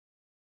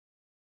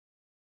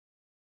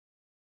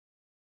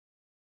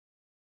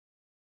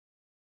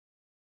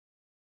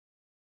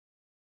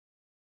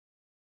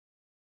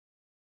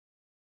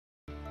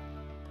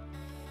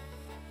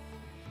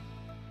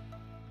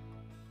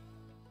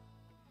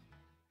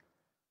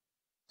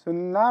So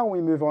now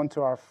we move on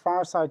to our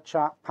Fireside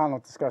Chat panel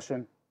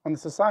discussion on the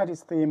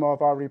Society's theme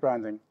of our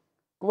rebranding,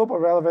 global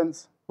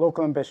relevance,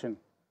 local ambition,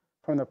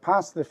 from the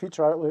past to the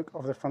future outlook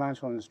of the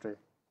financial industry.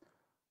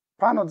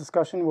 Panel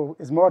discussion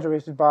is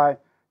moderated by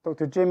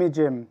Dr. Jimmy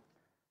Jim,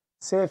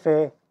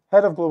 CFA,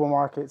 Head of Global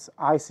Markets,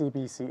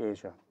 ICBC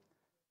Asia.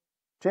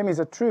 Jimmy is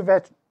a true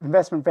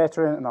investment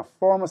veteran and a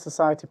former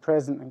Society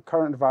President and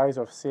current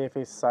advisor of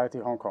CFA Society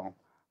Hong Kong.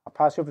 I'll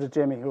pass you over to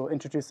Jimmy, who will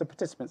introduce the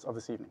participants of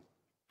this evening.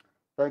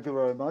 Thank you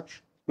very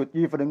much. Good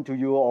evening to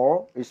you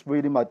all. It's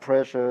really my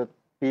pleasure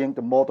being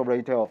the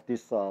moderator of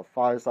this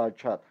fireside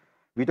chat.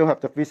 We don't have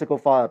the physical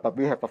fire, but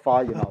we have a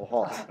fire in our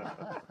hearts.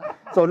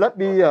 So let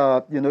me,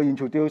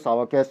 introduce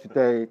our guests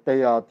today.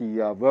 They are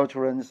the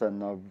veterans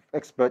and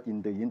experts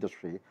in the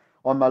industry.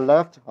 On my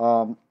left,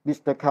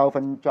 Mr.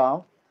 Calvin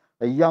Zhao,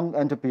 a young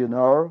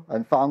entrepreneur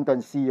and founder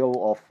and CEO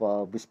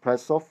of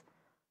Wizpresso,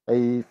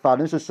 a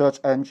financial search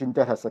engine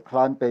that has a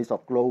client base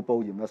of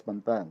global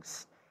investment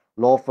banks,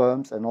 law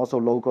firms, and also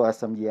local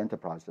SME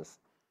enterprises.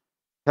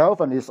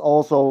 Calvin is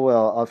also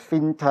a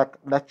fintech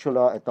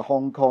lecturer at the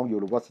Hong Kong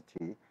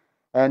University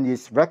and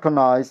is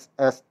recognized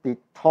as the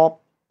top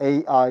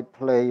AI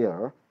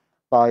player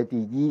by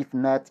the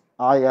EVNet,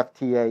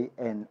 IFTA,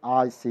 and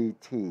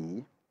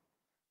ICT.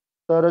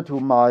 Further to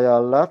my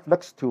left,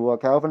 next to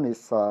Calvin,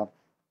 is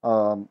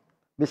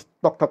Ms.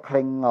 Dr.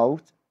 Cheng.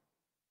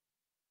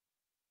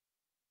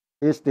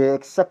 Is the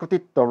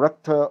Executive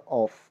Director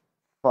of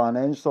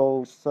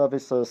Financial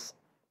Services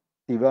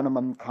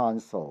Development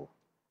Council,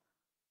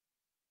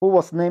 who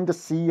was named the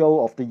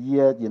CEO of the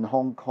Year in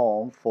Hong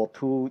Kong for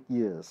 2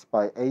 years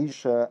by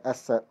Asia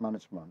Asset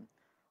Management.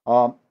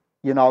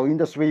 In our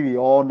industry, we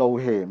all know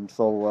him,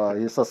 so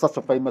he's such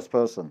a famous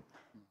person.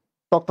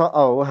 Dr.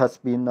 O has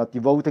been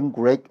devoting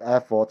great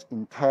efforts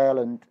in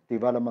talent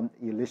development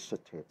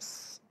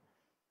initiatives.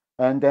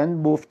 And then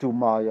move to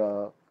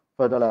my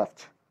further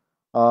left,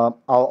 our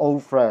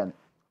old friend,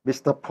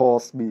 Mr. Paul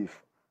Smith.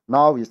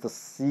 Now he's the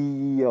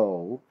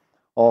CEO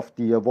of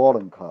the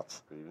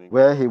Warlencourt,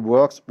 where he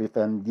works with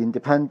an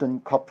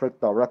independent corporate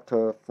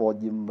director for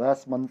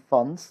investment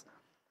funds,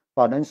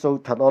 financial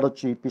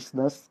technology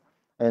business,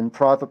 and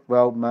private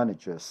wealth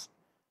managers.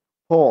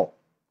 Paul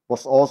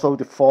was also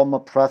the former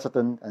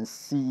president and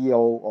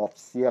CEO of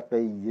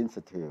CFA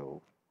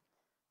Institute.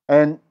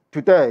 And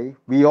today,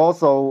 we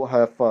also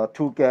have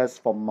 2 guests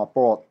from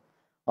abroad.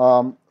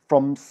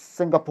 From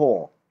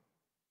Singapore,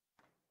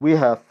 we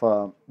have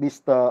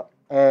Mr.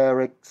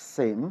 Eric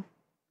Sim,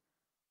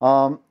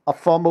 a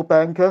former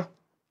banker,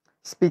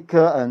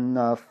 speaker, and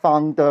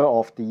founder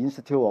of the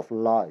Institute of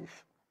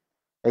Life,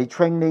 a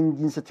training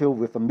institute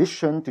with a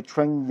mission to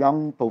train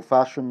young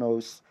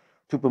professionals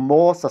to be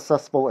more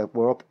successful at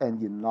work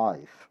and in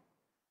life.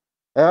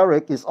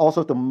 Eric is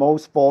also the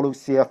most followed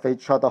CFA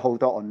charter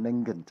holder on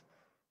LinkedIn.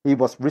 He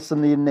was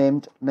recently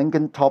named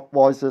LinkedIn Top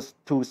Voices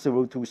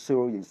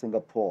 2020 in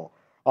Singapore.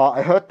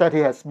 I heard that he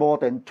has more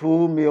than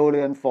 2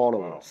 million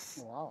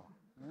followers. Wow.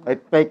 A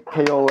big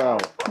KOL.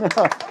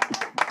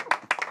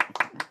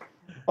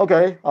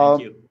 Okay.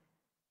 Thank you.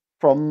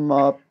 From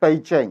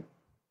Beijing,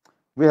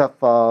 we have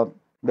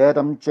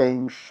Madam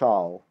Jane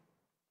Shao,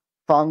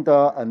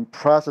 founder and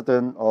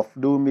president of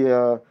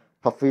Lumiere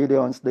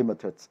Pavilions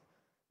Limited.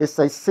 It's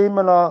a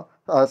cinema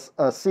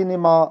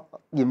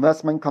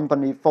investment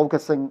company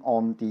focusing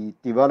on the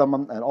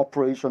development and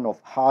operation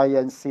of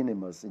high-end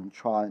cinemas in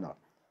China.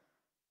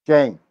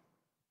 Cheng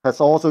has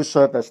also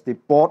served as the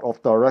board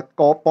of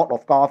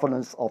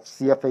governance of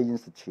CFA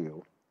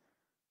Institute.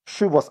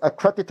 She was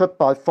accredited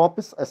by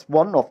Forbes as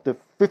one of the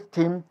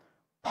 15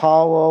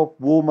 power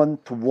women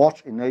to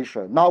watch in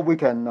Asia. Now we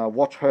can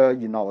watch her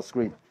in our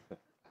screen.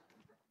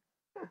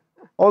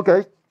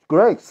 Okay,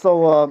 great.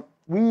 So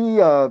we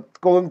are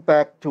going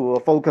back to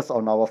focus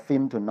on our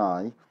theme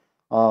tonight,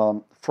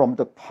 from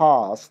the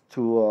past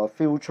to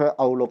future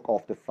outlook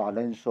of the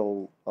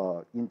financial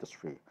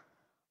industry.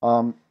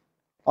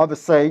 I would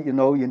say, in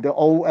the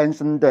old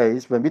ancient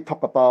days, when we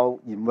talk about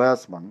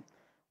investment,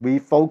 we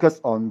focus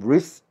on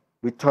risk,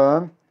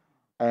 return,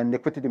 and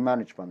liquidity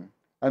management.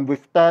 And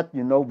with that,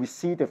 we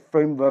see the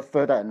framework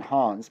further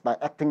enhanced by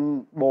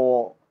adding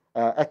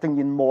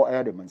in more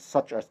elements,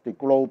 such as the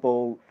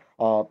global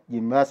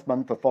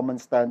investment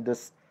performance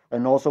standards,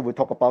 and also we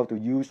talk about the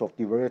use of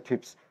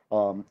derivatives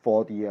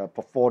for the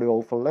portfolio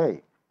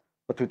overlay.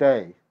 But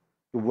today,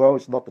 the world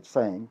is not the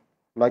same.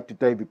 Like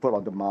today, we put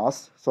on the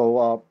mask.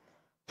 So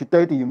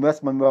today, the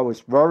investment world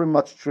is very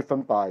much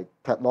driven by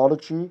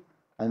technology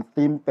and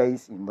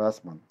theme-based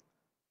investment,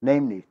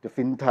 namely the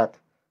fintech.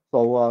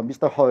 So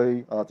Mr.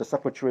 Hui, the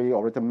secretary,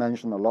 already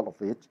mentioned a lot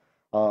of it.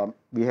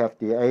 We have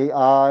the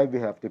AI, we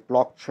have the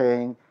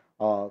blockchain,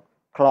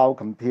 cloud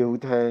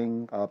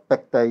computing,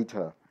 big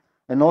data,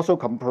 and also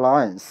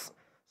compliance.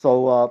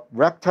 So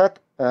RegTech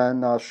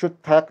and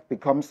ShootTech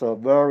becomes a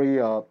very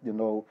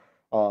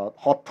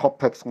hot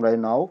topics right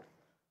now.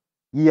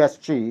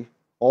 ESG,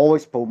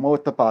 always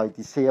promoted by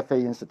the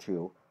CFA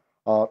Institute,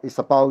 is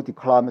about the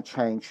climate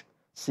change,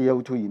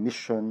 CO2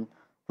 emission,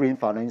 green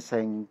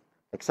financing,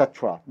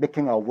 etc.,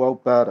 making our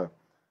world better.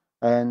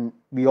 And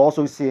we're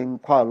also seeing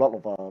quite a lot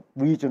of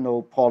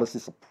regional policy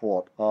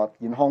support.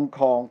 In Hong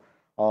Kong,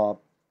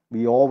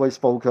 we always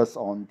focus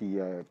on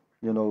the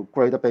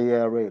Greater Bay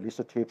Area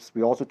initiatives.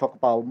 We also talk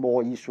about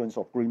more issuance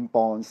of green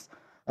bonds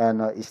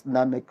and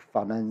Islamic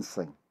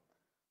financing.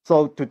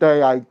 So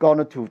today I'm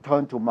going to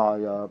turn to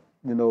my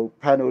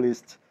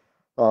panelists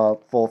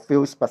for a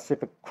few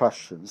specific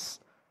questions.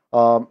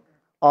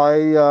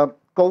 I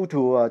go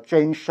to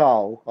Cheng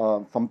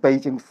Shao from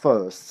Beijing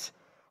first.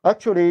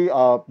 Actually,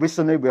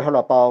 recently we heard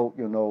about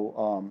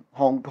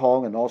Hong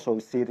Kong and also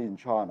cities in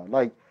China.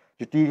 Like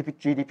the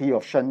GDP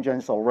of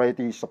Shenzhen's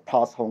already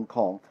surpassed Hong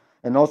Kong,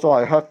 and also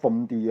I heard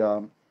from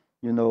the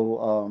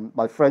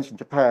my friends in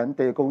Japan,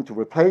 they're going to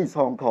replace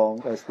Hong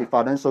Kong as the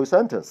financial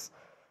centers.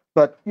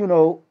 But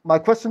my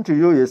question to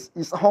you is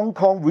Hong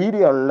Kong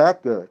really a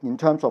laggard in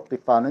terms of the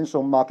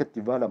financial market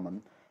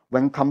development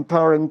when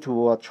comparing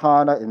to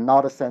China and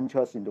other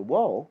centers in the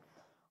world?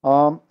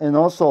 And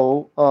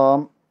also,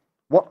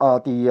 what are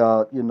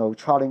the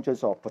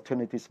challenges or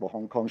opportunities for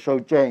Hong Kong? So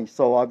James,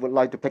 so I would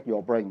like to pick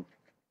your brain.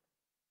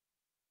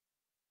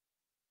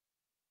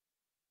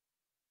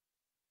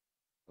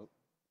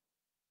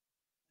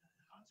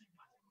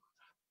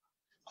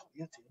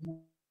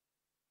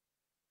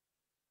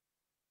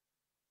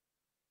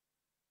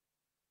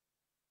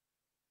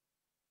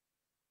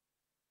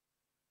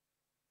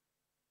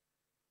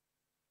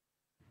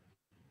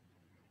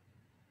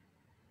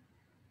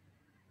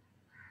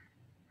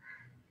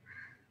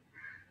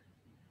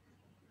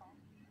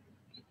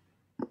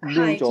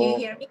 Hi, can you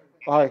hear me?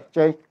 Hi,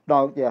 Jay.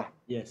 Now, yeah.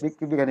 Yes. We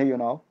can hear you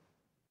now.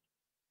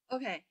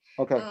 Okay.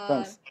 Okay,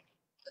 thanks.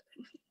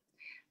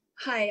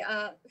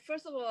 Hi.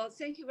 First of all,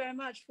 thank you very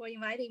much for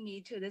inviting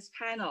me to this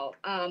panel.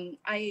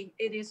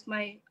 It is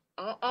my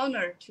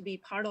honor to be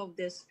part of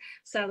this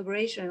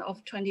celebration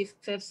of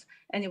 25th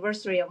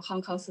anniversary of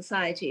Hong Kong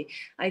Society.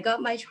 I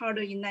got my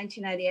charter in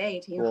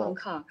 1998 in Hong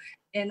Kong,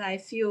 and I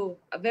feel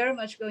very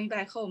much going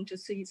back home to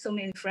see so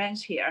many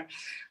friends here.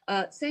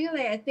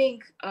 Secondly, I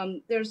think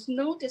there's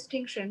no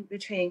distinction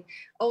between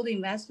old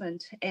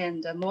investment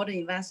and modern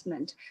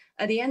investment.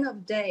 At the end of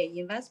the day,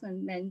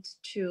 investment meant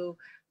to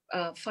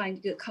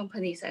find good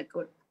companies at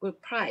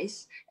good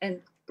price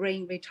and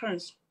bring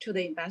returns to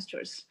the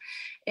investors.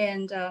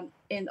 And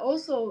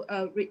also,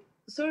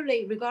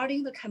 thirdly,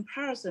 regarding the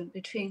comparison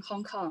between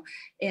Hong Kong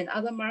and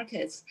other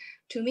markets,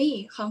 to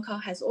me, Hong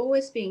Kong has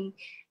always been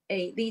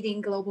a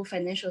leading global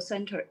financial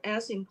center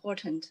as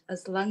important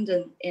as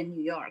London and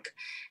New York.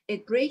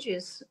 It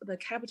bridges the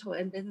capital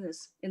and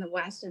business in the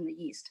West and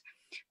the East.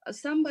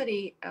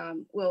 Somebody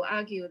will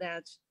argue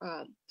that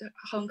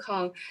Hong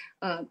Kong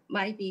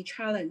might be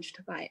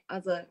challenged by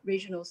other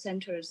regional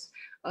centers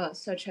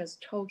such as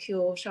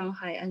Tokyo,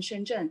 Shanghai, and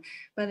Shenzhen.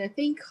 But I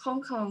think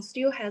Hong Kong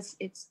still has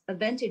its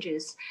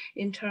advantages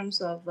in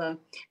terms of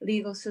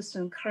legal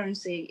system,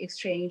 currency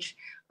exchange,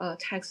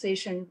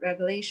 taxation,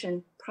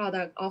 regulation,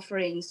 product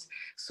offerings,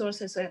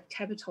 sources of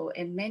capital,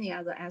 and many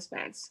other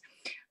aspects.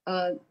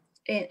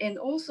 And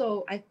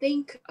also, I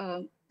think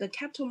the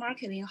capital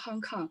market in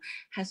Hong Kong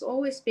has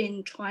always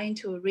been trying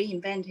to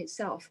reinvent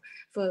itself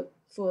for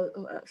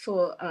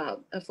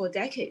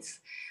decades.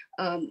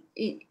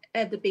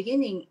 At the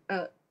beginning,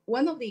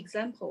 one of the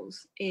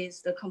examples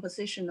is the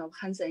composition of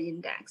Hang Seng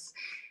Index.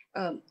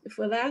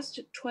 For last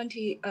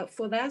 40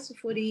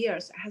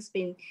 years,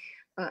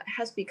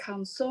 has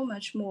become so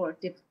much more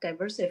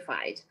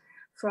diversified,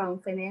 from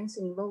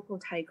financing local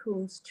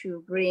tycoons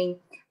to bring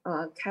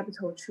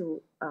capital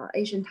to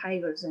Asian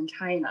tigers and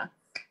China.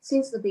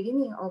 Since the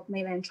beginning of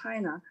mainland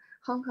China,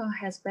 Hong Kong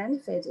has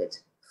benefited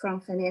from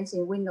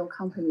financing window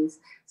companies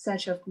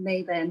such as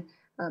mainland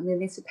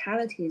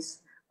municipalities,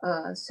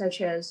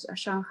 such as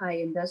Shanghai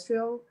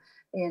Industrial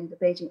and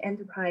Beijing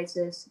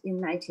Enterprises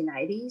in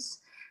 1990s,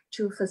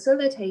 to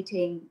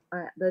facilitating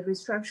the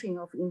restructuring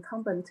of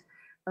incumbent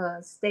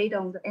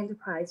state-owned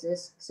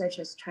enterprises such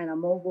as China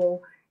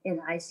Mobile and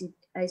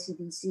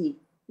ICBC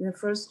in the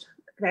first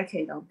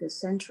decade of this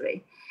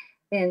century.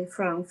 And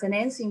from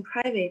financing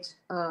private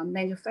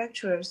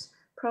manufacturers,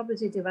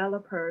 property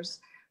developers,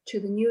 to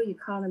the new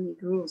economy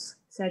groups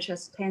such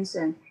as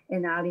Tencent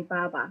and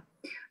Alibaba.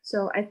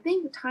 So I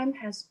think time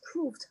has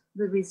proved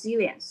the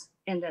resilience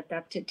and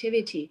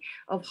adaptivity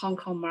of Hong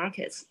Kong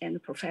markets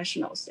and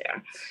professionals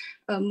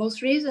there.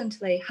 Most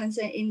recently, Hang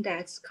Seng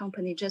Index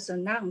company just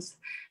announced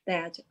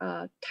that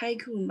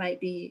Tycoon might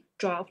be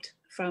dropped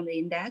from the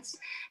index,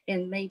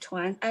 and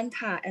Meituan,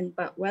 Anta, and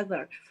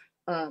whether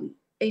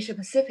Asia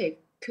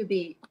Pacific could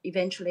be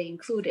eventually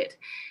included.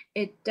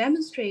 It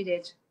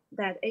demonstrated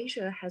that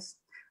Asia has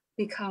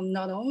become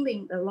not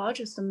only the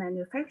largest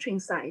manufacturing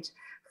site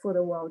for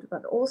the world,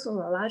 but also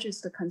the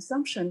largest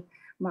consumption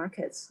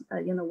markets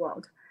in the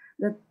world.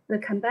 The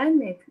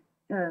pandemic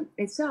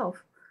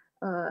itself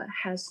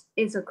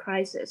is a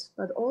crisis,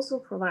 but also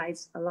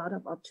provides a lot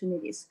of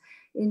opportunities.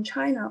 In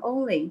China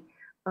only,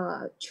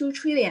 2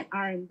 trillion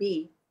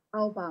RMB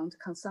outbound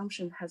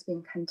consumption has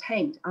been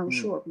contained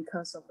onshore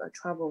because of the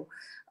travel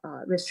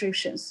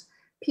restrictions.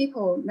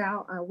 people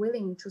now are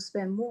willing to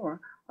spend more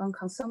on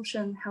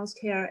consumption,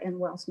 healthcare, and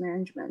wealth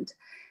management.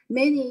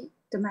 Many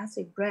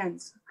domestic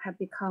brands have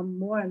become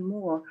more and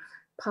more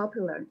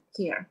popular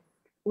here.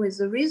 With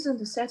the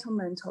recent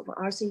settlement of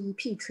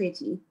RCEP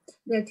treaty,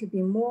 there could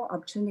be more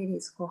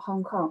opportunities for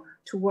Hong Kong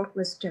to work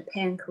with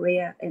Japan,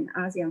 Korea, and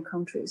ASEAN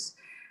countries.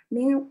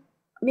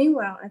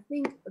 Meanwhile, I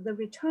think the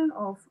return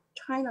of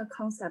China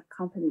concept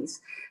companies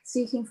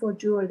seeking for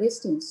dual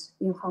listings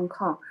in Hong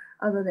Kong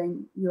other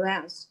than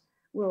US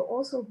will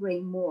also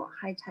bring more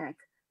high-tech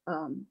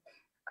and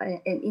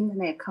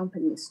internet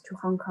companies to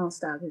Hong Kong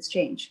Stock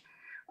Exchange.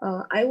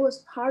 I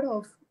was part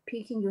of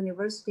Peking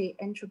University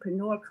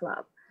Entrepreneur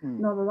Club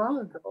not long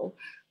ago.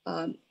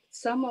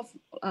 Some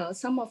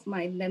of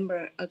my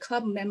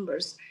club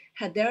members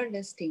had their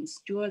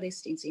dual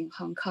listings in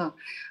Hong Kong.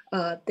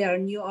 There are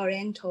New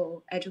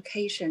Oriental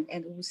Education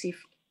and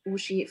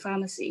Wuxi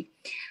Pharmacy.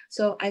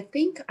 So I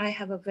think I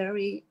have a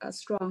very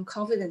strong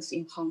confidence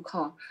in Hong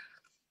Kong.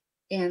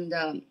 And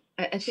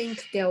I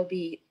think there'll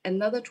be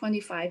another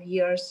 25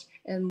 years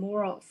and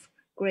more of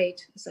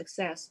great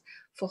success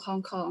for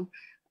Hong Kong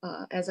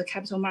as a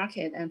capital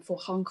market and for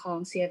Hong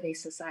Kong CFA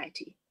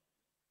society.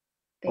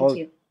 Thank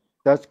you.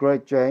 That's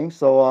great, Cheng.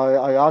 So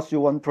I ask you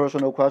one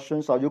personal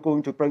question. Are you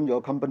going to bring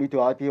your company to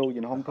IPO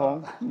in Hong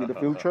Kong in the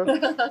future?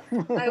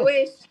 I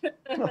wish.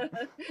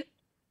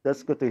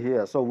 That's good to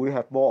hear. So we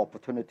have more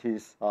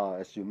opportunities,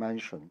 as you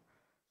mentioned.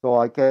 So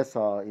I guess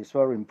it's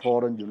very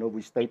important,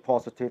 we stay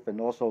positive, and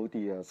also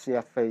the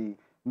CFA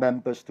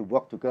members to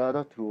work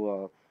together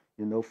to,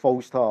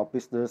 foster our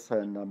business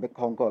and make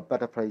Hong Kong a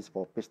better place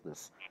for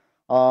business.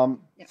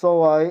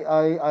 So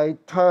I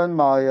turn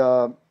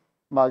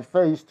my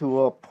face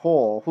to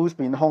Paul, who's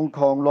been in Hong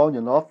Kong long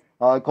enough.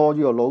 I call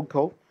you a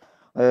local,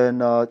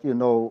 and I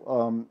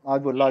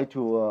would like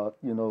to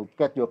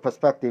get your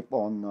perspective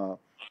on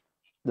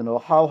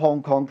how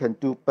Hong Kong can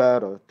do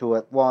better to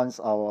advance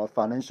our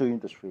financial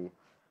industry,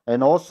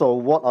 and also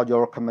what are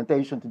your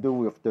recommendations to do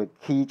with the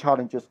key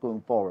challenges going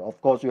forward. Of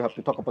course, you have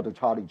to talk about the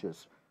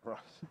challenges.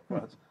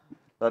 Right.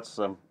 That's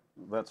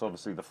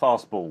obviously the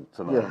fastball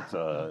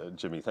tonight,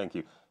 Jimmy. Thank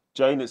you.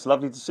 Jane, it's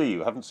lovely to see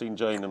you. I haven't seen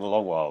Jane in a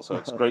long while, so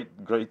it's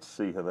great to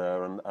see her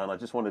there. And I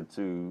just wanted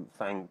to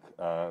thank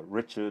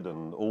Richard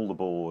and all the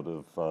board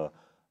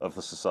of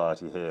the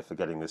society here for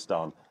getting this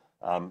done.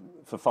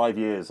 For 5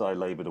 years, I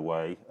laboured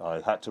away. I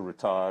had to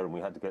retire, and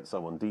we had to get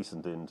someone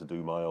decent in to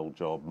do my old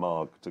job,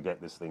 Marg, to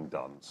get this thing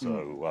done.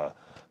 So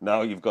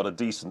now you've got a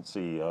decent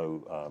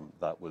CEO.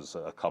 That was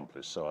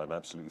accomplished. So I'm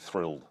absolutely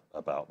thrilled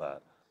about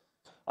that.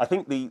 I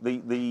think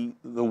the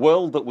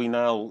world that we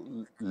now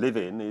live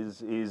in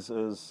is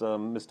as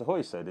Mr.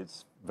 Hui said,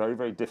 it's very,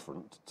 very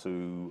different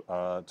to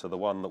the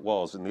one that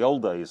was. In the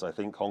old days, I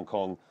think Hong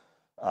Kong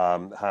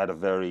had a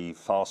very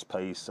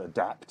fast-paced,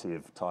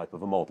 adaptive type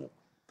of a model.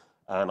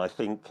 And I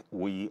think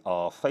we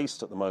are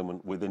faced at the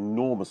moment with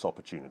enormous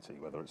opportunity,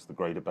 whether it's the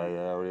Greater Bay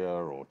Area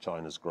or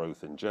China's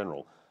growth in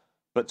general.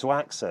 But to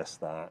access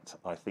that,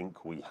 I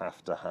think we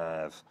have to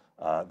have,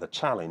 the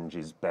challenge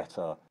is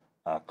better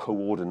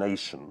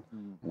coordination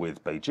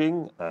with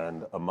Beijing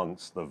and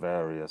amongst the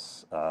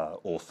various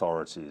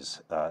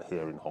authorities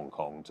here in Hong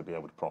Kong to be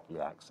able to properly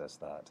access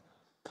that.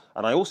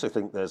 And I also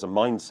think there's a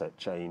mindset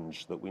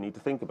change that we need to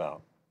think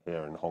about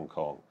here in Hong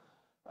Kong.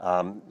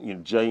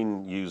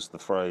 Jane used the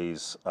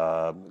phrase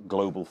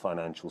global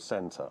financial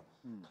center.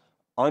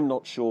 I'm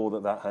not sure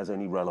that has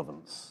any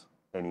relevance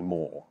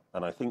anymore.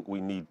 And I think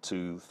we need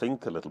to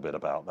think a little bit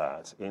about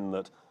that, in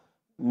that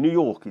New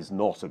York is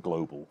not a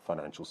global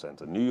financial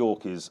center. New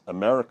York is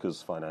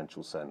America's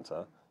financial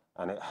center,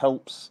 and it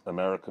helps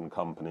American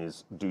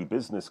companies do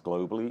business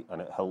globally,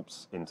 and it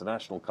helps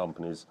international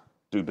companies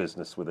do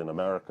business within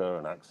America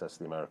and access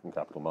the American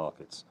capital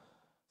markets.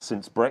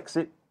 Since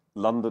Brexit,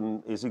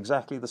 London is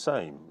exactly the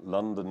same.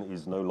 London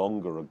is no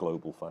longer a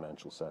global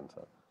financial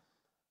center.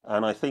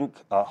 And I think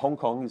Hong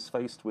Kong is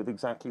faced with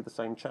exactly the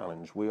same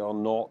challenge. We are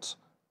not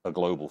a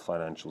global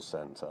financial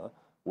center.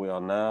 We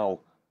are now,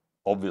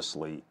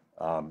 obviously,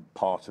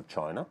 part of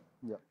China.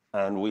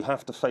 And we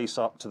have to face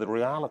up to the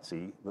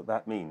reality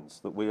that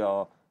means, that we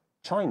are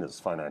China's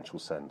financial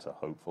center,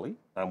 hopefully,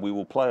 and we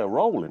will play a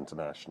role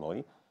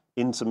internationally,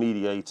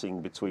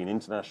 intermediating between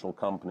international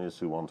companies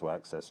who want to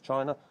access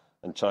China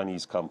and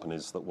Chinese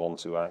companies that want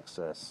to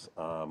access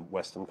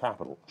Western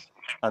capital.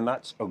 And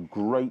that's a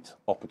great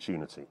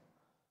opportunity.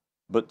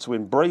 But to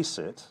embrace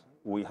it,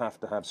 we have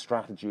to have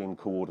strategy and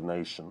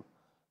coordination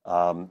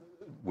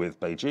with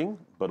Beijing,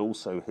 but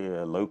also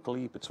here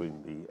locally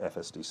between the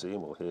FSDC,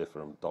 and we'll hear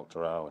from Dr.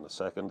 Rao in a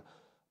second,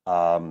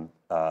 the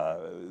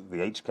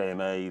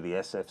HKMA, the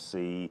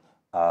SFC,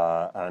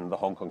 and the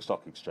Hong Kong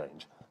Stock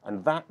Exchange.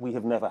 And that we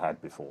have never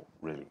had before,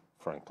 really,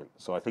 frankly.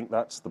 So I think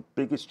that's the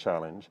biggest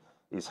challenge,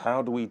 is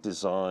how do we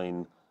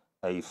design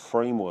a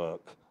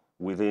framework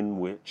within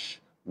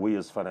which we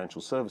as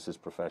financial services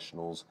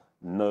professionals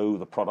know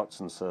the products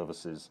and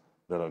services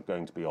that are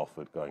going to be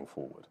offered going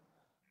forward.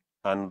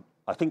 And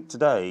I think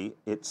today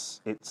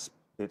it's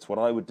what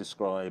I would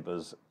describe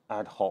as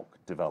ad hoc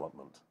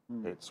development.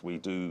 It's we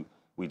do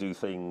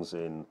things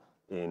in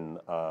in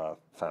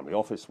family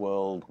office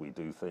world, we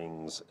do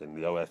things in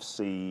the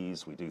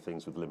OFCs, we do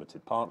things with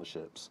limited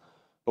partnerships.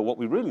 But what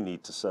we really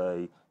need to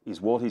say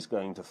is what is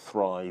going to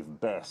thrive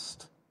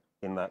best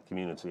in that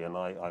community. And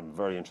I'm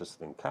very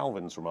interested in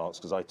Calvin's remarks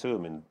because I too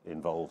am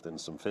involved in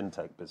some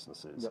fintech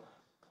businesses. Yep.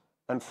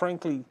 And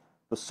frankly,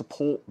 the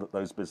support that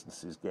those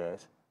businesses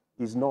get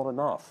is not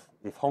enough.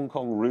 If Hong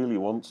Kong really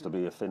wants to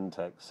be a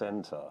fintech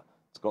center,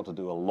 it's got to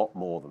do a lot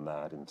more than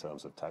that in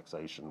terms of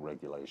taxation,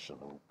 regulation,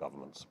 and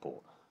government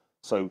support.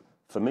 So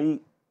for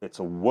me, it's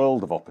a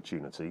world of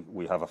opportunity.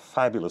 We have a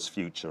fabulous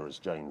future, as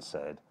Jane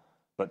said,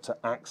 but to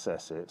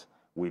access it,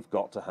 we've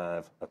got to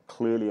have a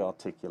clearly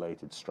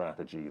articulated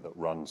strategy that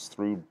runs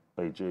through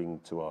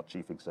Beijing to our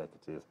chief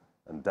executive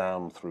and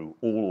down through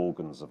all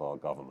organs of our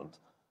government,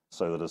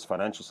 so that as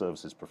financial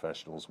services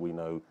professionals, we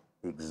know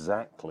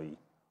exactly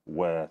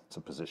where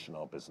to position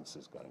our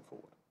businesses going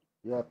forward.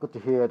 Yeah, good to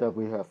hear that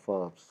we have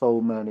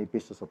so many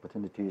business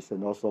opportunities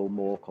and also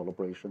more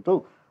collaboration.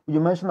 So you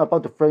mentioned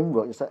about the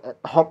framework, it's an ad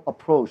hoc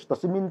approach.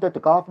 Does it mean that the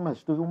government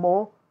has to do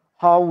more?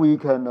 How we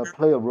can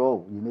play a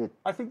role in it?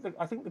 I think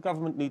the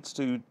government needs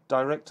to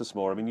direct us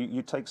more. I mean,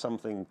 you take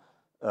something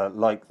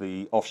like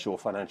the offshore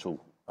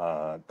financial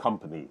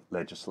company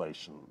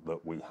legislation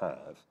that we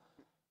have.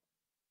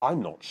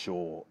 I'm not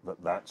sure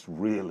that that's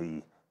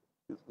really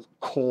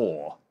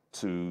core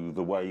to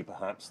the way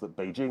perhaps that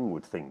Beijing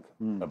would think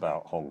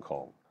about Hong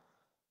Kong.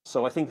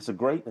 So I think it's a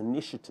great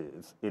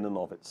initiative in and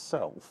of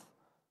itself,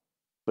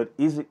 but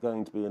is it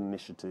going to be an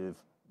initiative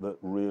that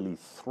really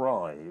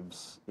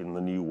thrives in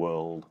the new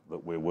world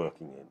that we're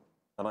working in?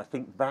 And I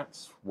think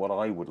that's what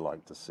I would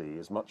like to see,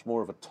 is much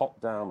more of a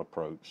top-down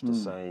approach to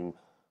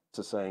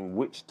saying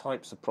which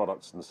types of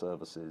products and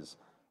services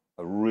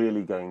are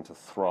really going to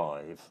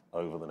thrive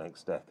over the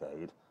next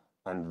decade,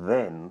 and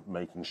then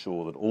making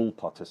sure that all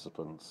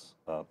participants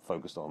are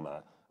focused on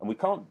that. And we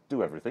can't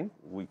do everything.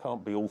 We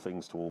can't be all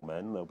things to all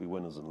men. There'll be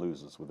winners and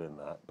losers within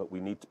that, but we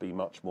need to be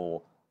much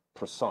more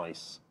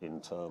precise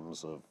in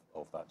terms of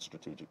that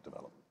strategic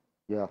development.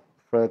 Yeah,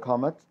 fair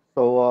comment.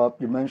 So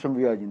you mentioned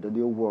we are in the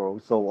new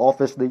world. So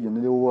obviously in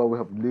the new world, we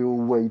have new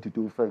way to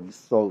do things.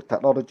 So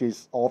technology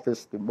is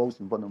obviously the most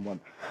important one.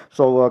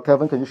 So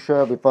Kevin, can you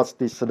share with us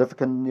the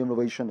significant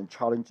innovation and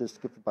challenges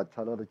given by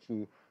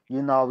technology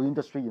in our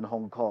industry in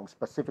Hong Kong,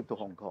 specific to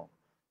Hong Kong?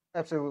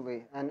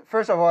 Absolutely. And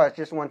first of all, I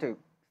just want to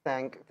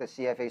thank the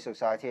CFA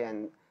Society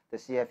and the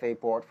CFA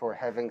board for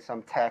having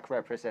some tech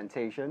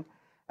representation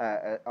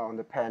on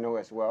the panel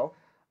as well.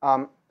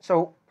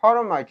 So part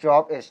of my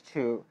job is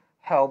to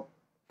help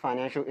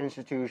financial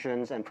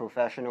institutions and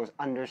professionals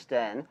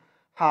understand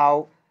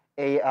how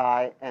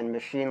AI and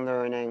machine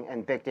learning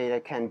and big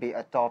data can be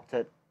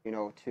adopted,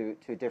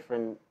 to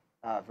different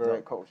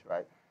verticals,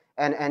 right?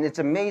 And it's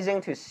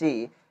amazing to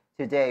see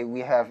today we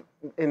have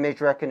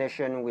image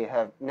recognition, we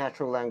have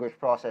natural language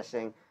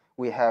processing,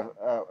 we have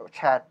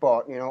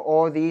chatbot,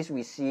 all these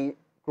we see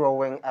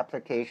growing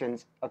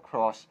applications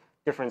across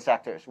different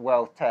sectors,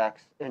 wealth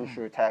tech,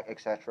 insurtech,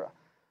 etc.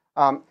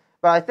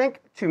 But I think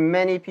to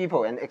many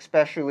people, and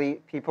especially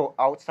people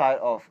outside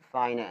of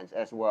finance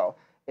as well,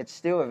 it's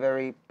still a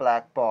very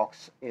black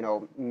box,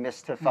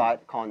 mystified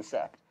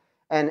concept.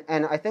 And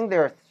I think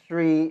there are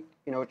three,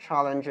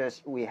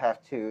 challenges we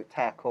have to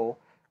tackle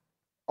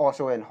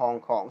also in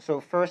Hong Kong. So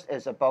first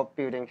is about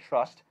building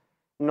trust,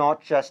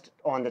 not just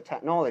on the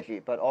technology,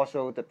 but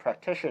also the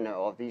practitioner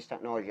of these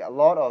technology. A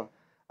lot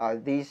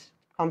of these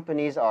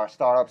companies are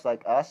startups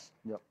like us,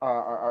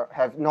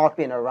 have not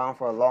been around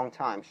for a long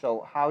time.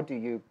 So how do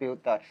you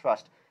build that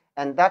trust?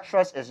 And that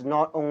trust is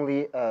not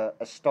only a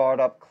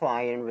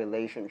startup-client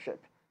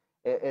relationship.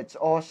 It's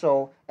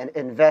also an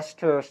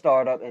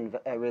investor-startup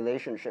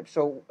relationship.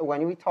 So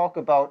when we talk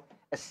about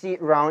a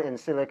seed round in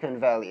Silicon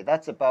Valley,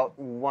 that's about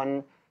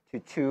 1 to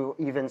 2,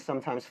 even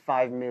sometimes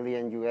 $5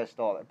 million US.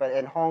 But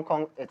in Hong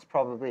Kong, it's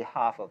probably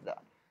half of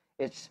that.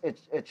 It's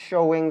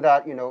showing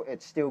that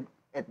it's still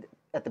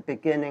at the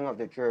beginning of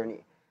the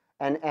journey,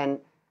 and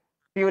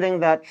building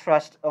that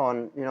trust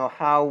on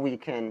how we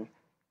can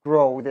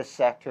grow this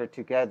sector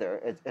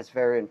together. It's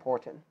very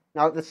important.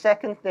 Now the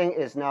second thing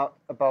is now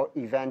about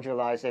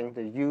evangelizing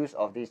the use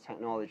of these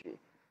technology.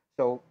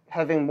 So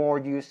having more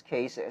use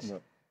cases.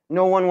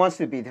 No one wants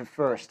to be the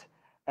first,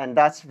 and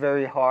that's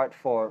very hard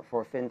for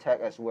fintech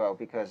as well,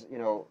 because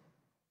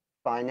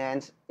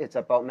finance, it's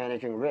about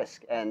managing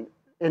risk, and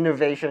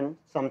innovation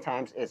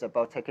sometimes is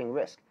about taking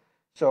risk.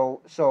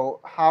 So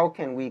how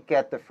can we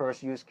get the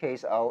first use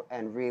case out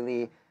and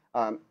really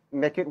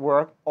make it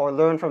work, or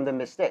learn from the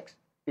mistakes,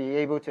 be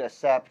able to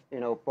accept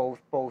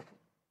both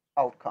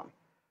outcome,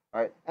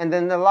 right? And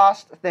then the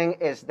last thing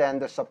is then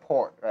the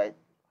support, right?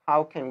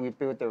 How can we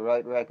build the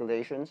right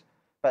regulations,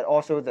 but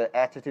also the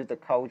attitude, the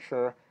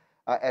culture,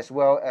 as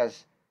well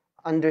as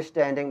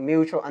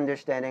mutual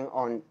understanding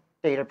on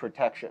data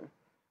protection,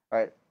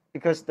 right?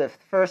 Because the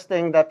first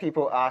thing that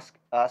people ask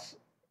us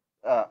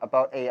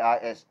about AI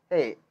is,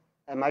 hey,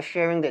 am I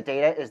sharing the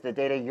data? Is the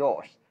data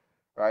yours,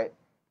 right?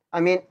 I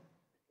mean,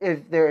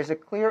 if there is a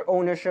clear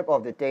ownership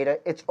of the data,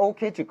 it's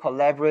okay to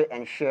collaborate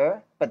and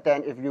share, but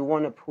then if you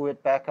want to pull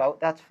it back out,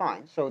 that's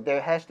fine. So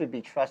there has to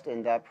be trust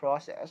in that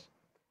process.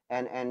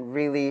 And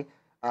really,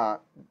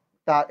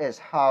 that is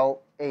how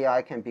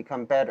AI can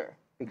become better.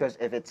 Because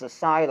if it's a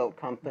siloed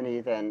company,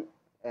 then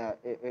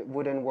it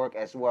wouldn't work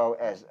as well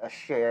as a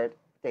shared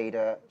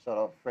data sort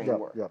of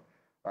framework. Yeah, yeah.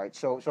 Right?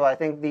 So I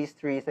think these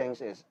three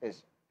things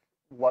is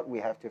what we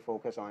have to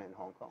focus on in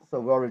Hong Kong.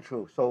 So very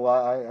true. So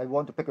I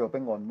want to pick your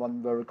brain on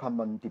one very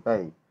common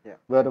debate, Yeah.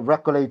 where the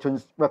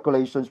regulations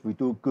will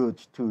do good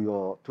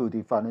to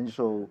the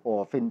financial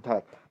or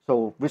fintech.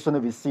 So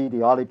recently we see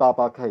the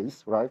Alibaba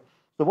case, right?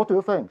 So what do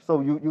you think? So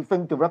you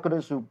think the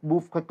regulators should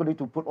move quickly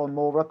to put on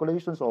more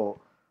regulations, or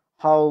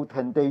how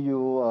can they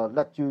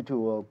let you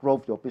to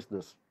grow your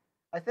business?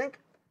 I think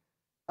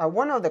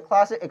one of the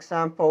classic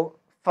example,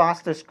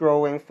 fastest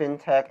growing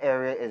fintech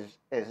area is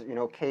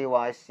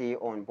KYC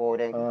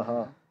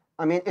onboarding.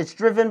 I mean, it's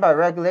driven by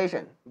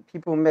regulation.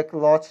 People make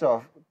lots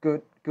of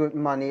good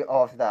money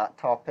off that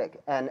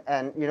topic, and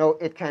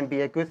it can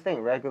be a good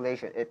thing.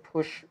 Regulation, it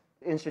push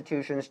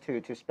institutions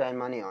to spend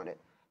money on it,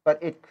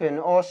 but it can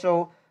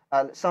also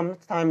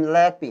sometimes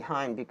lag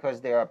behind because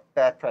there are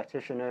bad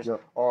practitioners,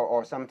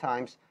 or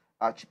sometimes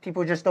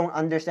people just don't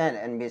understand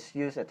and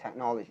misuse the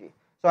technology.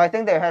 So I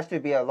think there has to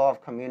be a lot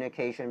of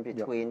communication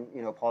between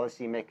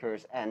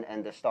policymakers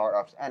and the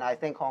startups, and I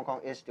think Hong Kong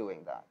is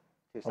doing that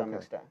to some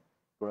extent.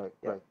 Great.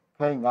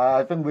 Cheng,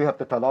 I think we have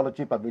the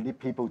technology, but we need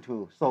people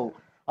too. So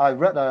I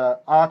read an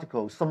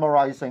article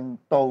summarizing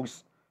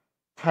those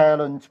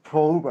talent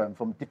programs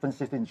from different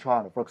cities in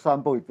China. For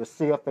example, if you're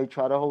a CFA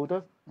charter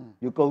holder,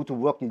 you go to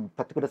work in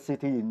particular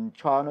city in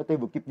China, they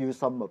will give you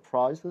some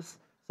prizes,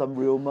 some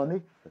real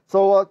money.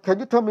 So can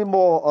you tell me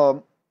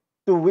more?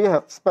 Do we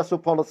have special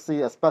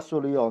policy,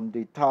 especially on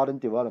the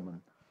talent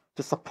development,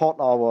 to support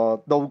our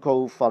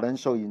local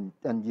financial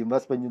and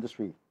investment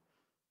industry?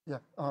 Yeah,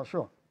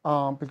 sure.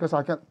 Because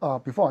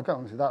before I get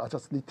onto that, I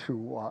just need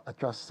to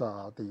address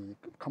the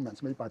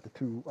comments made by the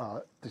two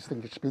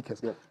distinguished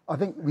speakers. Yeah. I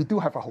think we do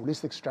have a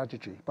holistic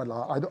strategy, but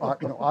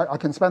I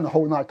can spend the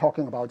whole night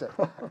talking about it.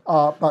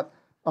 But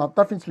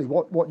definitely,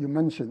 what you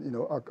mentioned,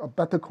 a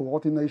better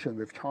coordination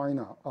with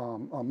China,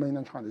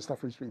 mainland China, is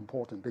definitely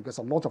important because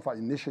a lot of our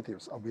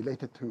initiatives are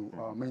related to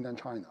mainland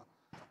China.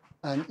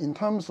 And in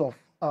terms of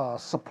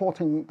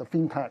supporting the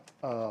fintech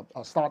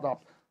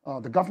startup,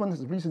 the government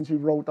has recently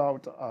rolled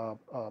out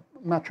a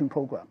matching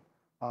program,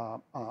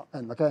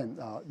 and again,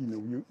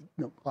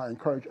 I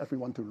encourage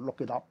everyone to look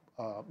it up.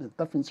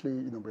 Definitely,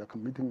 we are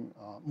committing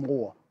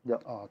more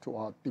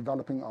to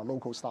developing our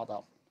local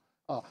startup.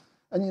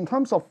 And in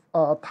terms of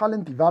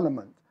talent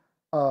development,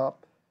 there are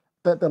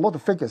a lot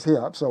of figures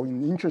here. So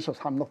in the interest of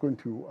time, I'm not going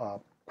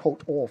to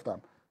quote all of them,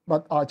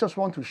 but I just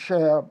want to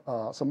share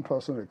some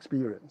personal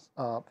experience.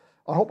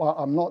 I hope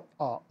I'm not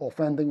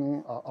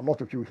offending a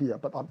lot of you here,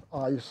 but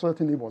I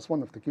certainly was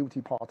one of the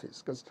guilty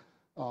parties because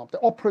the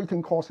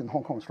operating cost in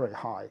Hong Kong is very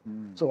high.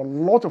 So a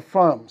lot of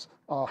firms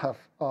have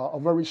a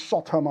very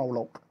short-term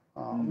outlook,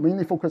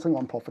 mainly focusing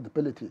on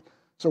profitability.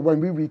 So when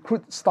we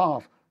recruit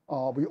staff,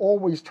 we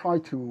always try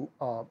to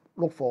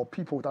look for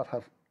people that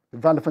have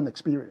relevant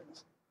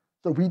experience.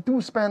 So we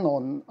do spend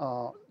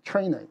on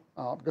training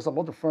because a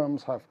lot of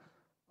firms have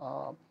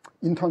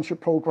internship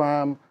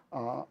program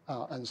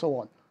and so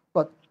on.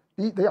 But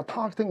they are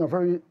targeting a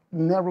very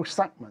narrow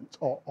segment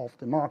of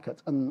the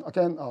market. And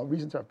again,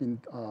 recently I've been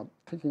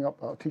taking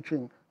up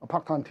a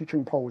part-time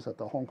teaching post at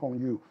the Hong Kong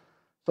U.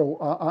 So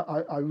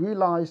I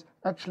realized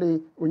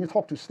actually when you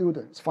talk to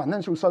students,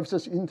 financial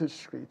services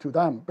industry to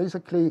them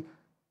basically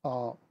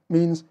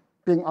means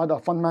being either a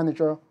fund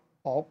manager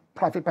or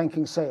private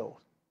banking sales,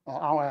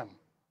 RM,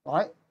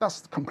 right?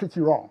 That's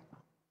completely wrong.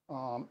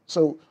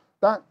 So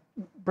that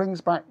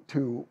brings back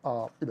to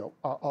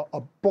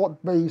a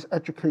broad-based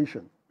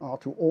education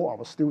to all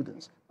our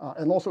students,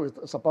 and also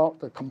it's about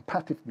the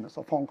competitiveness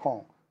of Hong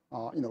Kong.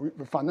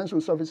 The financial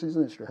services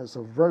industry has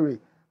a very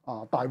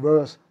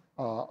diverse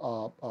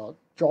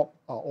job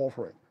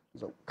offering.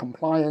 So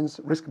compliance,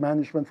 risk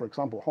management, for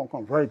example, Hong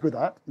Kong very good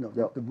at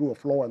the rule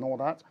of law and all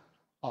that,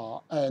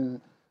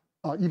 and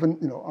even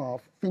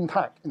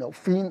fintech,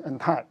 fin and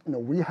tech.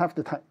 We have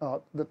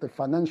the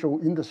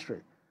financial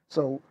industry.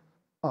 So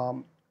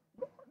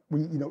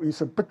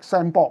it's a big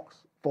sandbox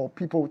for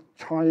people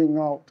trying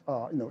out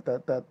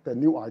the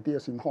new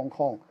ideas in Hong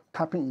Kong,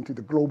 tapping into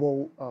the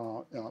global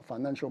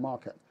financial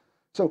market.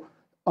 So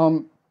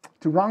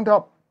to round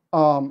up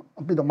a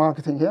bit of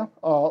marketing here,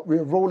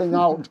 we're rolling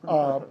out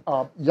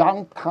a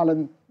young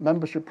talent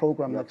membership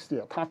program next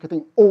year,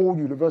 targeting all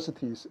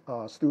universities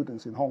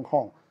students in Hong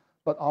Kong.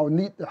 But I'll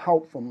need the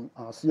help from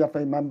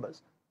CFA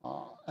members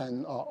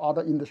and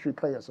other industry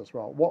players as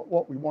well.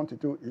 What we want to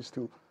do is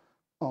to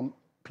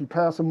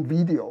prepare some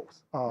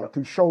videos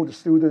to show the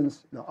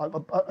students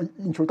an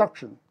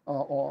introduction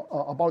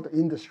about the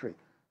industry.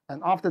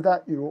 And after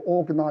that, you will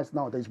organize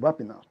nowadays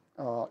webinar,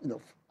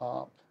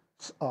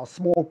 a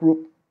small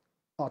group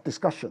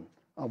discussion.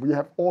 We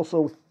have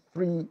also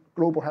 3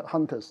 global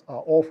headhunters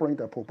offering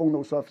their pro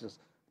bono services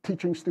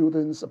teaching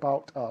students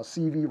about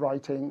CV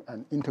writing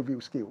and interview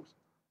skills.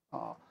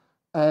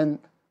 And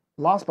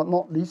last but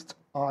not least,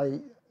 I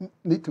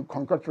need to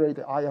congratulate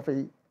the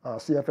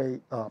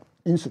CFA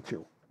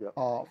Institute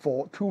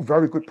for two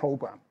very good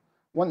programs.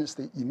 One is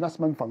the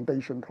Investment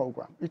Foundation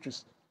Program, which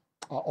is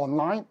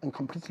online and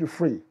completely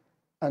free.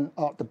 And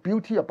the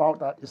beauty about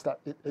that is that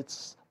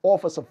it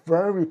offers a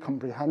very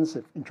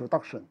comprehensive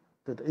introduction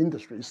to the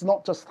industry. It's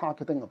not just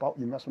targeting about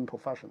investment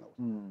professionals.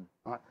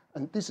 Right?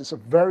 And this is a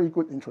very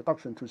good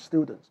introduction to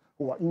students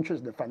who are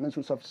interested in the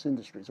financial services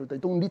industry. So they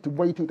don't need to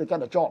wait till they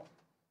get a job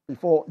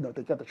before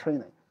they get the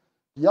training.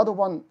 The other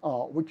one,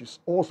 which is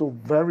also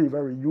very,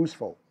 very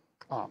useful,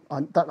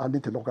 and that I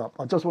need to look up.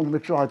 I just want to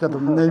make sure I get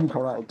the name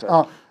correct.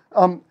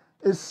 Okay.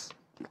 Is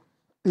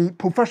the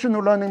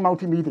professional learning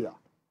multimedia.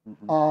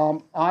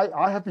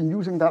 I have been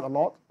using that a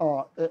lot.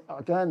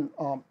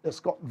 It's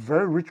got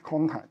very rich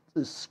content.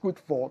 It's good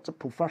for the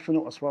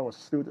professional as well as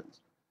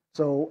students.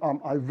 So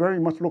I very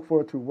much look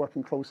forward to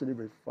working closely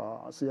with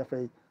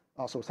CFA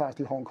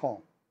Society Hong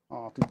Kong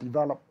to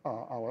develop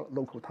our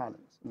local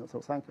talents.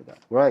 So thank you, Dan.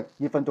 Right.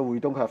 Even though we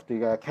don't have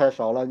the cash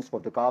allowance for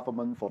the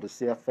government for the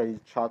CFA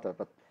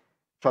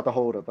charter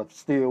holder, but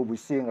still we're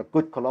seeing a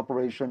good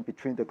collaboration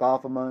between the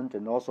government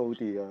and also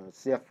the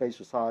CFA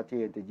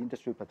society and the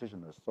industry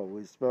practitioners. So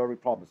it's very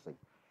promising.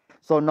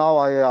 So now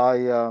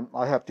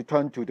I have to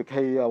turn to the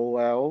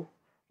KOL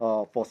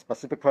for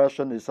specific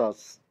question. It's a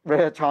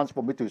rare chance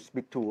for me to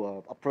speak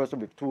to a person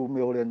with 2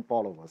 million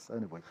followers.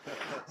 Anyway,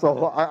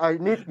 so I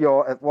need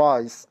your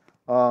advice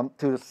to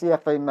the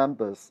CFA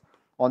members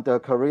on their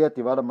career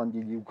development.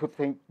 You could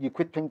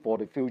think for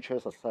the future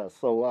success.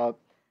 So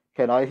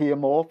can I hear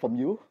more from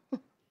you?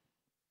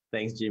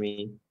 Thanks,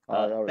 Jimmy.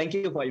 Right. Thank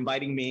you for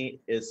inviting me.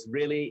 It's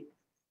really,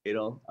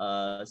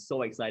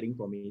 so exciting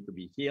for me to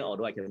be here,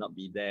 although I cannot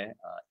be there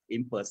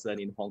in person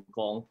in Hong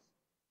Kong.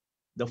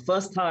 The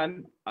first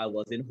time I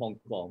was in Hong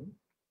Kong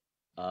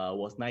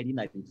was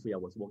 1993. I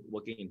was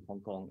working in Hong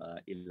Kong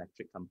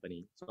electric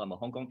company. So I'm a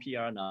Hong Kong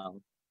PR now.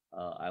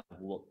 I've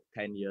worked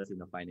 10 years in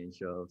the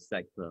financial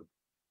sector.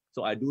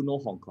 So I do know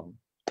Hong Kong.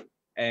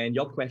 And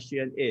your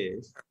question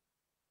is,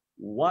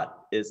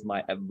 what is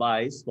my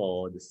advice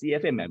for the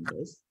CFA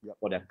members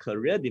for their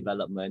career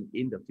development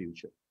in the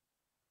future?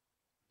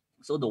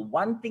 So the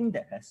one thing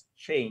that has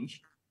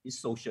changed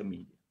is social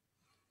media.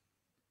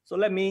 So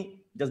let me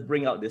just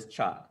bring out this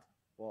chart.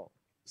 Wow.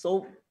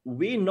 So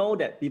we know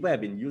that people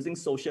have been using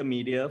social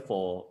media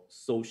for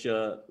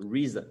social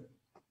reason.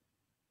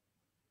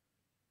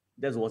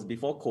 That was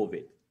before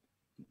COVID.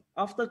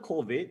 After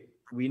COVID,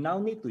 we now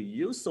need to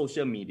use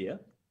social media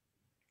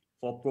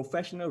for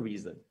professional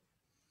reason,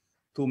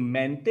 to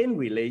maintain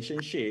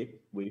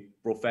relationship with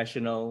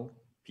professional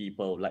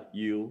people like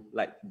you,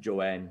 like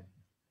Joanne.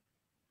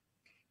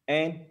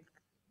 And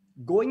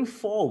going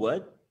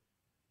forward,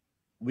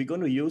 we're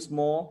going to use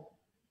more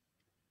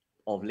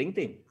of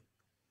LinkedIn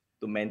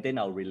to maintain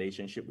our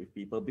relationship with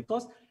people,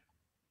 because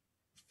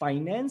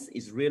finance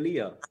is really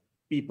a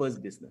people's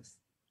business.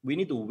 We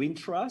need to win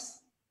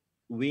trust.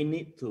 We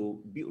need to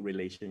build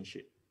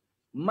relationship,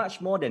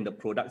 much more than the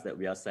products that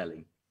we are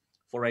selling.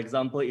 For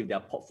example, if there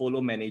are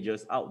portfolio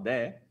managers out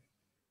there,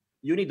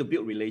 you need to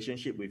build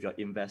relationship with your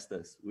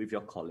investors, with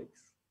your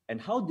colleagues. And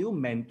how do you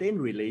maintain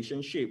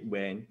relationship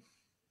when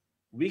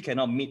we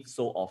cannot meet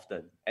so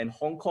often? And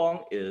Hong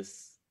Kong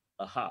is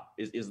a hub.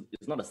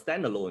 It's not a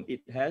standalone.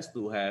 It has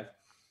to have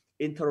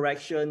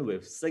interaction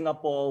with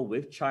Singapore,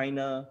 with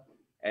China,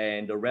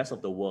 and the rest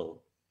of the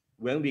world.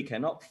 When we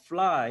cannot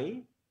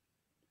fly,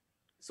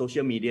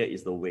 social media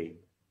is the way.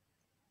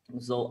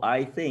 So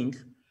I think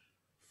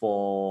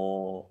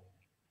for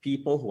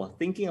people who are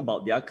thinking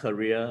about their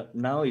career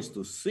now is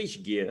to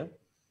switch gear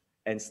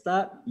and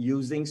start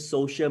using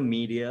social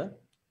media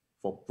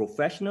for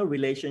professional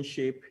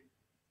relationship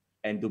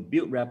and to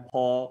build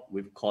rapport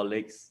with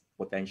colleagues,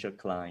 potential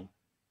clients,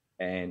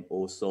 and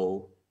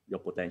also your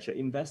potential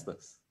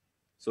investors.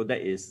 So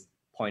that is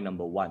point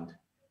number one.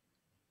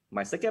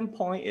 My second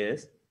point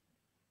is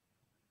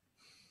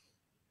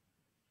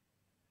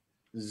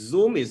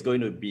Zoom is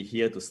going to be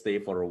here to stay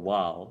for a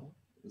while.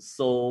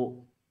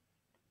 So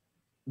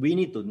we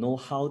need to know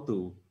how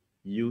to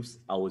use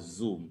our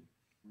Zoom,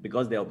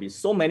 because there will be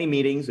so many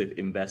meetings with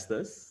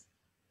investors,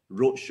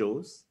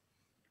 roadshows.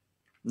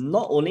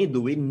 Not only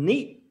do we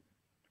need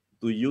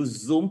to use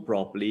Zoom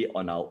properly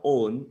on our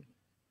own,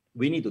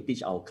 we need to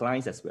teach our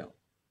clients as well.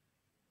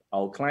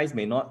 Our clients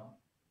may not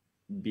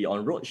be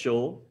on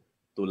roadshow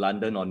to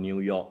London or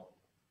New York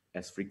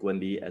as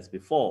frequently as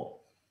before,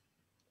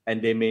 and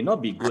they may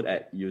not be good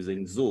at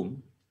using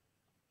Zoom.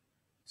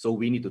 So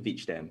we need to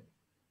teach them.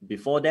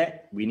 Before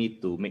that, we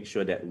need to make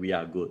sure that we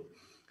are good.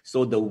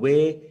 So the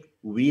way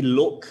we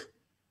look,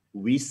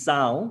 we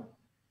sound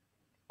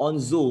on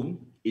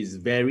Zoom is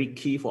very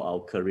key for our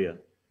career.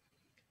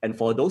 And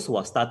for those who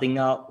are starting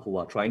out, who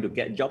are trying to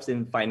get jobs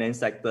in finance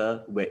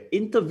sector, where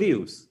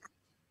interviews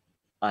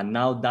are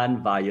now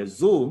done via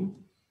Zoom,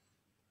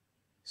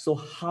 so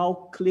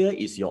how clear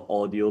is your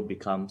audio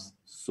becomes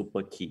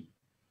super key.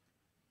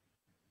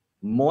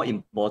 more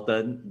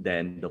important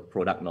than the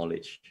product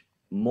knowledge,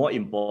 more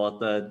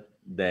important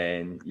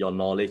than your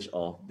knowledge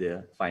of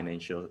the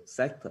financial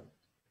sector.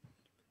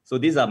 So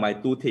these are my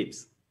 2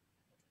 tips.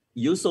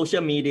 Use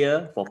social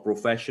media for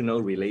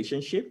professional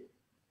relationship,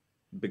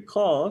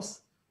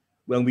 because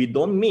when we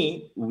don't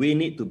meet, we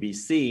need to be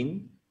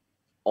seen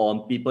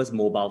on people's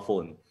mobile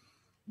phone.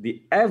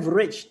 The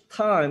average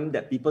time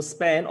that people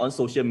spend on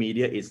social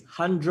media is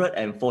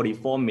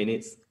 144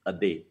 minutes a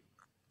day.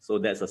 So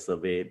that's a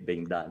survey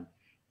being done.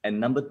 And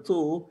number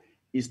 2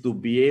 is to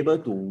be able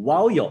to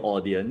wow your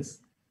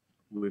audience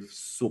with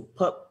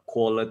superb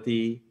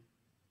quality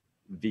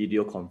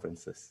video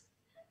conferences.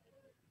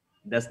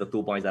 That's the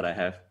 2 points that I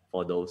have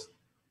for those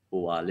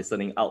who are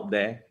listening out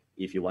there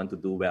if you want to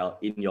do well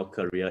in your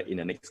career in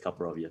the next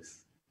couple of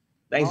years.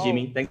 Thanks,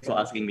 Jimmy. Thanks for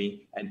asking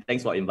me, and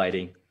thanks for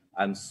inviting.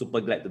 I'm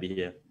super glad to be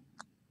here.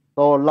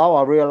 So now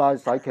I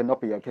realize I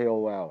cannot be a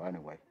KOL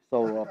anyway.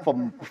 So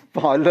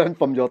I learned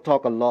from your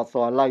talk a lot.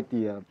 So I like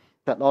the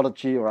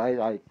technology, right?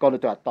 I got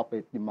to adopt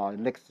it in my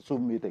next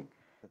Zoom meeting.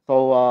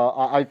 So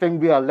I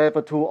think we are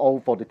never too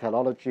old for the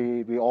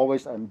technology. We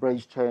always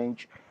embrace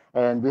change,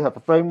 and we have a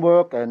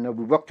framework, and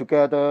we work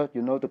together,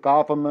 you know, the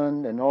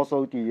government and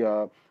also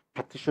the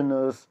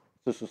practitioners,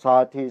 the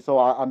society. So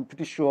I'm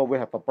pretty sure we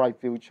have a bright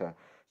future.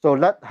 So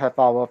let's have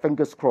our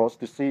fingers crossed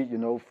to see, you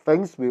know,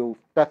 things will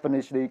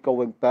definitely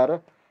going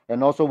better.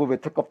 And also we will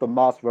take up the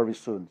mask very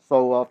soon.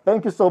 So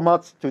thank you so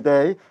much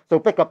today. So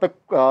big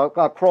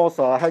cross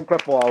hand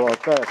clap for our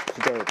guests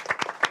today.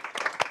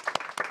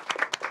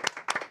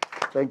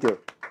 Thank you.